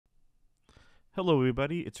Hello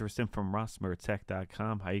everybody, it's Rasim from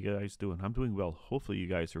rossmertech.com. How you guys doing? I'm doing well. Hopefully you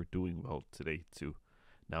guys are doing well today too.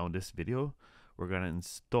 Now in this video, we're going to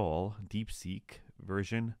install DeepSeek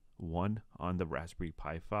version 1 on the Raspberry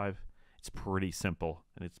Pi 5. It's pretty simple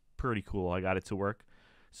and it's pretty cool. I got it to work.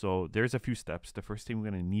 So there's a few steps. The first thing we're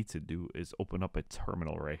going to need to do is open up a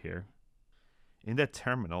terminal right here. In that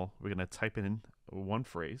terminal, we're going to type in one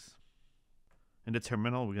phrase. In the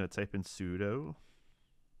terminal, we're going to type in sudo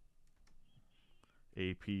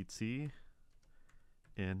apt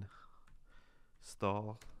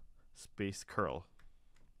install space curl,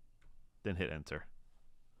 then hit enter.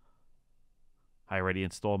 I already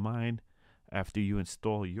installed mine. After you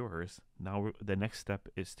install yours, now the next step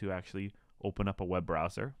is to actually open up a web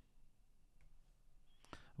browser.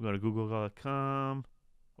 I'm going to google.com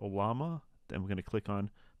Olama, then we're going to click on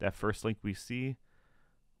that first link we see.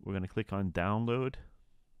 We're going to click on download.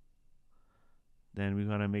 Then we're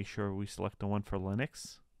going to make sure we select the one for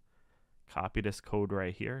Linux. Copy this code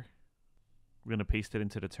right here. We're going to paste it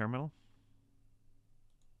into the terminal.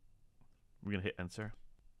 We're going to hit enter.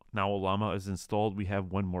 Now Olama is installed. We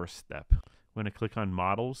have one more step. We're going to click on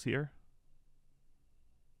models here.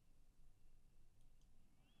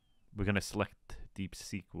 We're going to select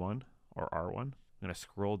DeepSeek 1 or R1. We're going to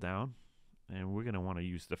scroll down and we're going to want to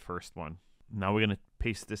use the first one. Now we're going to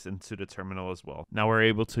paste this into the terminal as well. Now we're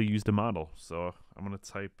able to use the model. So I'm going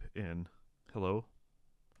to type in hello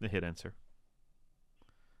and hit enter.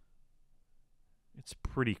 It's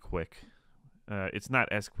pretty quick. It's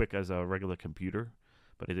not as quick as a regular computer,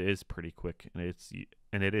 but it is pretty quick and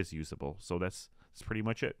it is usable. So that's pretty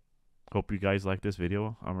much it. Hope you guys like this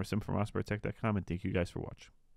video. I'm Rasim from rossmertech.com and thank you guys for watching.